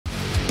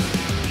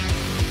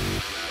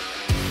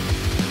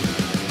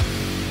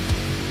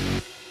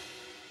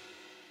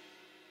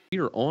We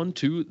are on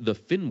to the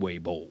Fenway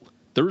Bowl.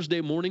 Thursday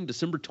morning,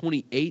 December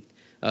 28th,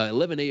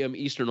 11 a.m.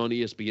 Eastern on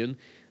ESPN.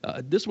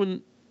 This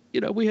one,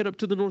 we head up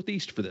to the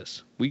Northeast for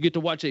this. We get to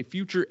watch a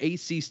future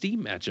ACC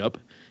matchup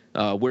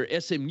where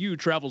SMU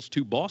travels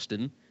to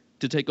Boston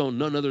to take on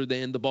none other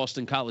than the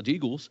Boston College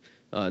Eagles.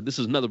 This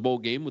is another bowl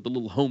game with a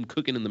little home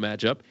cooking in the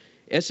matchup.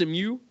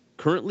 SMU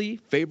currently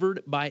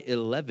favored by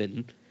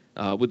 11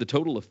 with a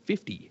total of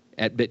 50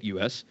 at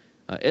BetUS.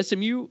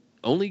 SMU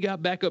only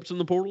got backups in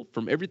the portal.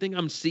 From everything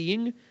I'm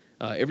seeing,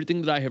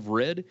 everything that I have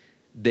read,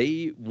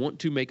 they want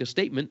to make a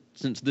statement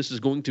since this is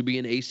going to be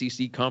an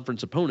ACC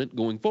conference opponent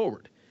going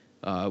forward.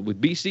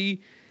 With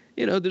BC,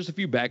 there's a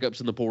few backups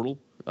in the portal,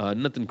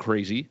 nothing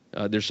crazy.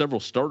 There's several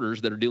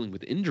starters that are dealing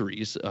with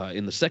injuries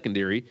in the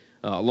secondary,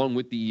 along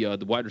with the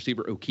wide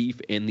receiver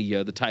O'Keefe and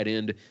the tight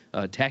end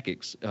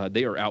Tackix.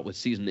 They are out with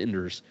season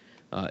enders.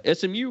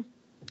 SMU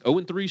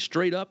 0-3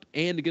 straight up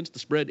and against the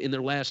spread in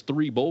their last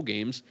 3 bowl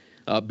games.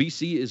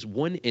 BC is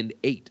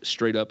 1-8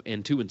 straight up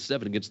and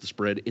 2-7 against the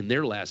spread in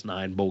their last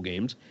 9 bowl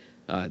games.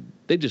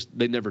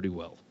 They never do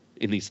well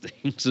in these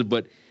things.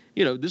 But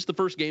this is the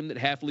first game that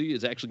Hafley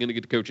is actually going to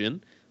get to coach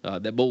in.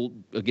 That bowl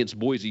against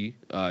Boise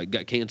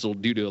got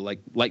canceled due to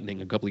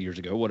lightning a couple of years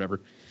ago.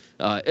 Whatever.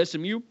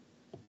 SMU.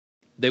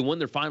 They won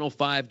their final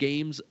 5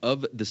 games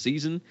of the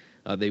season.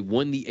 They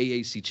won the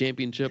AAC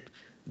championship.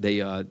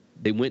 They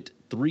went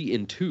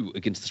 3-2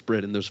 against the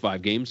spread in those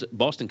 5 games.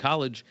 Boston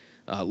College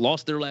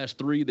lost their last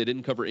 3. They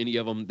didn't cover any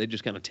of them. They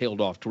just kind of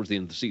tailed off towards the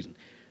end of the season.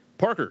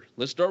 Parker,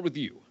 let's start with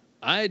you.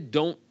 I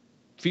don't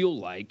feel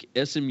like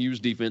SMU's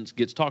defense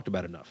gets talked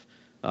about enough.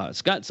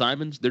 Scott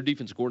Simons, their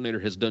defensive coordinator,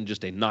 has done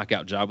just a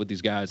knockout job with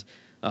these guys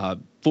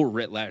for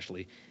Rhett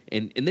Lashley.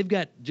 And they've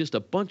got just a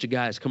bunch of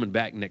guys coming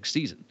back next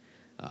season.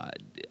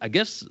 I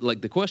guess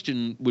the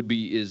question would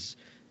be is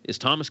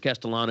Thomas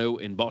Castellano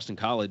and Boston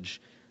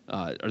College,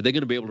 are they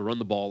going to be able to run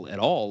the ball at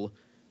all?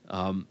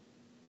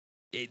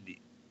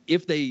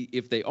 If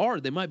they are,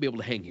 they might be able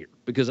to hang here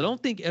because I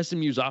don't think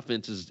SMU's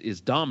offense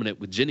is dominant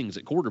with Jennings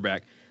at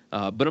quarterback.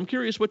 But I'm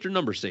curious what your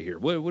numbers say here.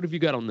 What have you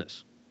got on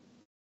this?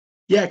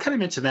 Yeah, I kind of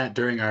mentioned that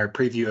during our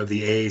preview of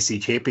the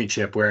AAC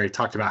championship where I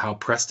talked about how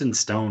Preston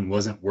Stone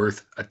wasn't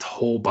worth a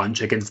whole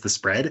bunch against the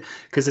spread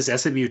because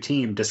this SMU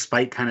team,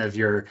 despite kind of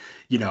your,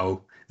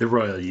 the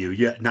royal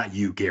not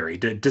you, Gary,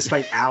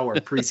 despite our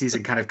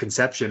preseason kind of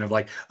conception of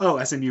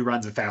SMU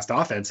runs a fast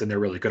offense and they're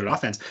really good at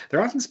offense. Their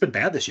offense has been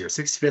bad this year,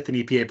 65th in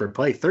EPA per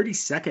play,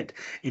 32nd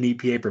in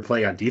EPA per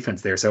play on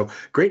defense there. So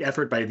great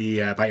effort by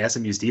by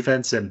SMU's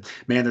defense. And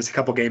man, there's a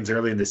couple games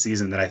early in the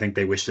season that I think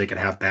they wish they could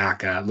have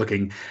back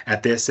looking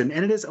at this. And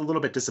it is a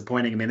little bit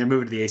disappointing. I mean, they're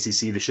moving to the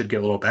ACC. They should get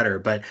a little better.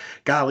 But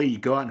golly, you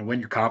go out and win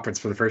your conference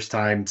for the first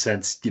time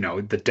since,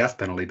 the death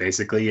penalty,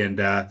 basically. And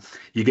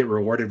you get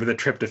rewarded with a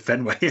trip to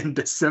Fenway in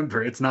December.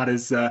 It's not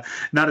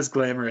as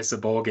glamorous a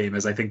bowl game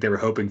as I think they were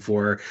hoping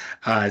for,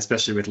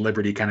 especially with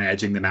Liberty kind of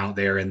edging them out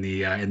there in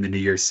the New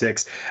Year's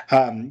Six.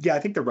 I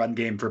think the run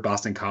game for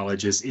Boston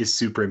College is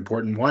super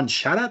important. One,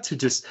 shout out to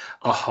just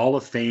a Hall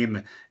of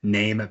Fame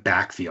name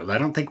backfield. I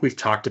don't think we've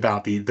talked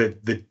about the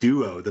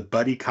duo, the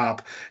buddy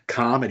cop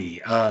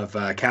comedy of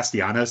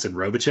Castellanos and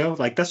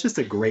Robichaux. That's just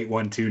a great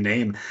 1-2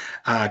 name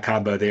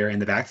combo there in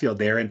the backfield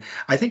there. And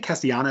I think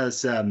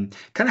Castellanos kind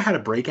of had a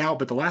breakout,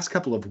 but the last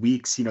couple of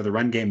weeks, the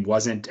run game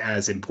wasn't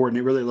as important.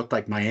 It really looked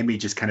like Miami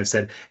just kind of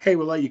said, "Hey,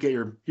 we'll let you get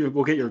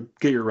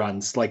your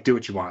runs. Do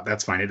what you want.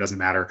 That's fine. It doesn't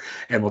matter,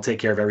 and we'll take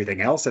care of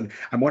everything else." And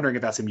I'm wondering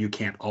if SMU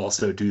can't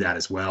also do that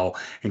as well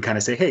and kind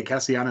of say, "Hey,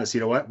 Castellanos,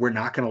 you know what? We're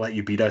not going to let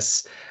you beat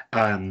us."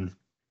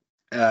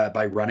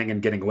 By running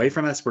and getting away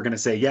from us, we're going to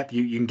say, yep,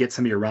 you can get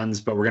some of your runs,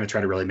 but we're going to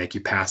try to really make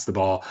you pass the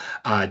ball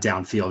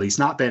downfield. He's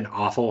not been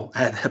awful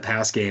at the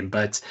pass game,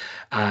 but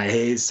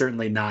he's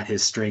certainly not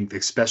his strength,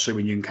 especially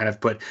when you can kind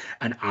of put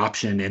an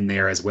option in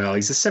there as well.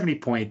 He's a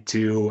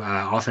 70.2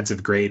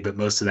 offensive grade, but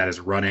most of that is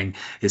running.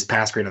 His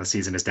pass grade on the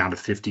season is down to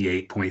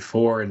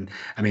 58.4. And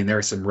I mean, there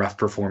are some rough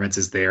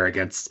performances there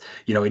against,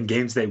 in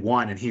games they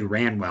won and he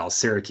ran well.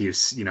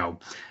 Syracuse,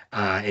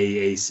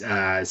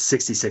 a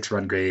 66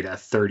 run grade, a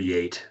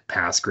 38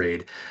 pass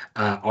grade.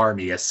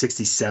 Army, a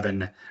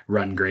 67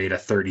 run grade, a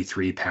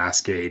 33 pass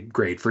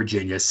grade.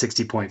 Virginia,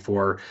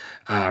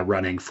 60.4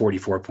 running,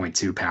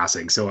 44.2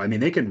 passing. So, I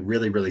mean, they can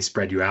really, really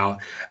spread you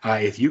out.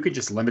 If you could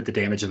just limit the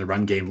damage in the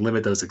run game,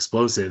 limit those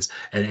explosives,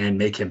 and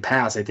make him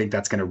pass, I think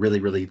that's going to really,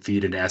 really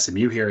feed into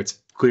SMU here. It's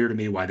clear to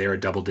me why they're a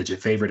double-digit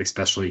favorite,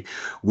 especially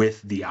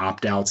with the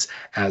opt-outs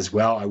as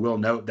well. I will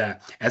note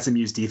that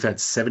SMU's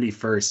defense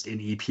 71st in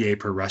EPA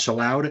per rush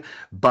allowed,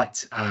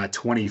 but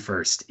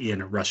 21st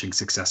in rushing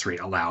success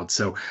rate allowed.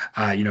 So,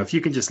 if you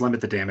can just limit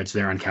the damage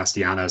there on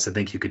Castellanos, I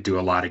think you could do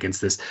a lot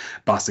against this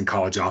Boston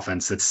College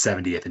offense that's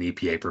 70th in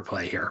EPA per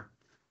play here.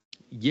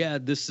 Yeah,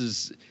 this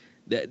is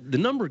the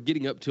number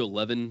getting up to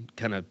 11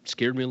 kind of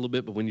scared me a little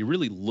bit, but when you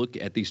really look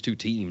at these two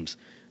teams,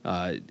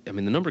 the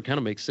number kind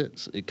of makes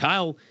sense.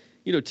 Kyle,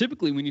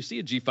 typically when you see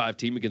a G5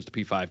 team against a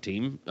P5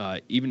 team,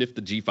 even if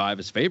the G5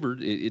 is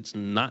favored, it's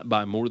not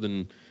by more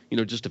than,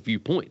 just a few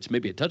points,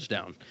 maybe a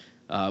touchdown.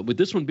 With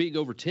this one being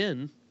over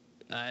 10,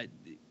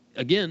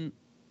 again,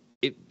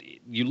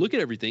 you look at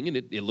everything and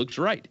it looks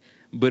right,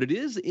 but it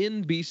is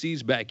in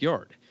BC's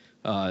backyard.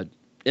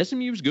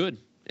 SMU's good,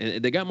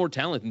 and they got more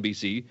talent than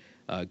BC.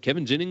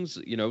 Kevin Jennings,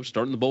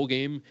 starting the bowl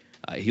game,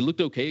 he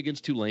looked okay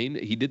against Tulane.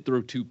 He did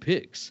throw 2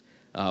 picks.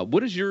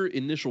 What is your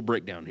initial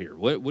breakdown here?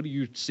 What do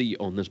you see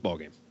on this ball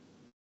game?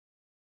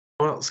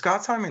 Well,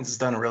 Scott Simons has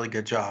done a really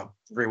good job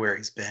everywhere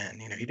he's been.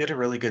 He did a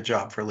really good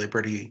job for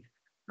Liberty.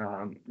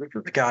 This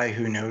is a guy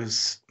who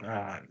knows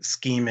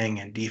scheming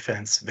and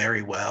defense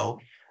very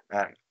well.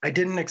 I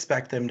didn't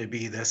expect them to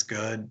be this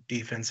good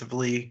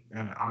defensively.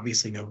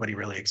 Obviously, nobody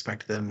really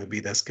expected them to be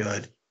this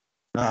good.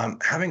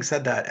 Having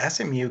said that,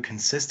 SMU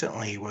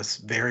consistently was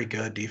very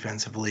good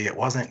defensively. It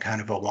wasn't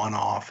kind of a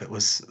one-off. It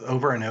was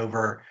over and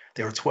over.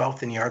 They were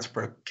 12th in yards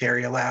per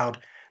carry allowed.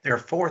 They were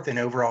 4th in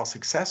overall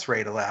success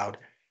rate allowed.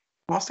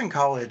 Boston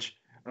College,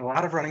 a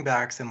lot of running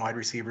backs and wide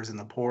receivers in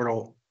the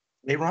portal.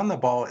 They run the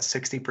ball at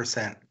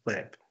 60%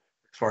 clip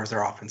as far as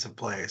their offensive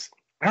plays.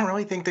 I don't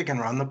really think they can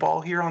run the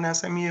ball here on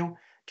SMU.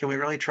 Can we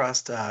really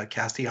trust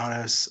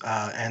Castellanos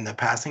and the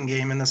passing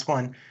game in this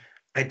one?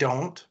 I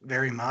don't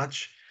very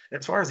much.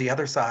 As far as the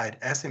other side,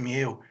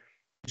 SMU,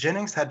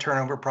 Jennings had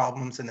turnover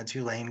problems in the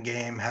Tulane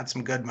game, had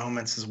some good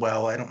moments as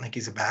well. I don't think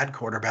he's a bad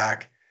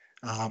quarterback.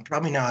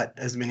 Probably not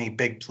as many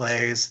big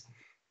plays.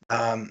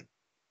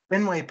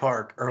 Fenway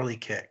Park, early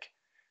kick.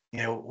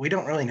 We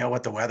don't really know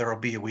what the weather will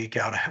be a week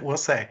out. I will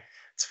say,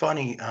 it's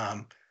funny.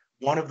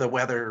 One of the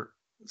weather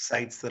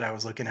sites that I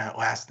was looking at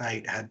last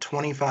night had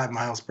 25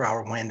 miles per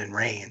hour wind and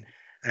rain,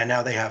 and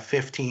now they have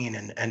 15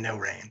 and no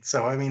rain.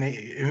 So, I mean,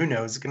 who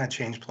knows? It's going to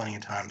change plenty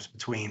of times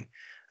between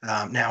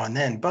now and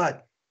then.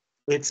 But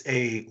it's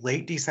a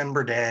late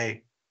December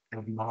day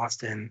in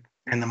Boston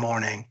in the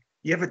morning.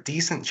 You have a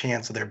decent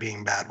chance of there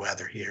being bad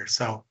weather here.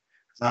 So,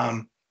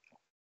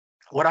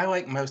 what I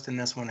like most in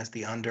this one is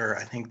the under.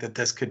 I think that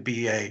this could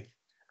be a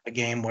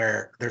game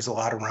where there's a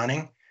lot of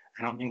running.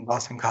 I don't think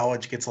Boston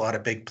College gets a lot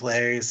of big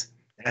plays.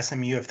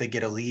 SMU, if they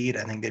get a lead,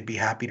 I think they'd be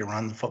happy to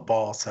run the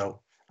football. So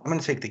I'm going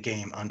to take the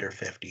game under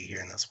 50 here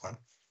in this one.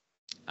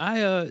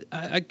 I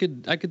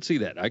could see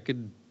that.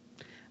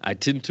 I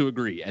tend to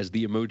agree, as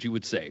the emoji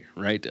would say,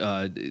 right?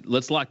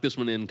 Let's lock this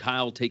one in.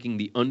 Kyle taking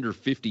the under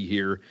 50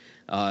 here.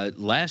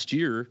 Last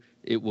year,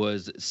 it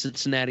was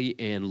Cincinnati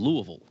and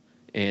Louisville,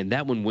 and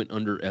that one went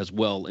under as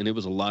well, and it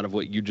was a lot of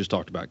what you just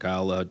talked about,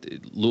 Kyle.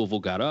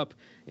 Louisville got up,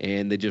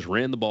 and they just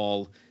ran the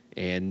ball,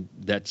 and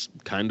that's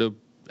kind of,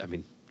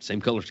 same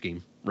color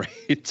scheme,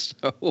 right?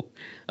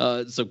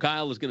 So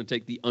Kyle is going to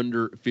take the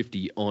under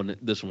 50 on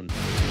this one.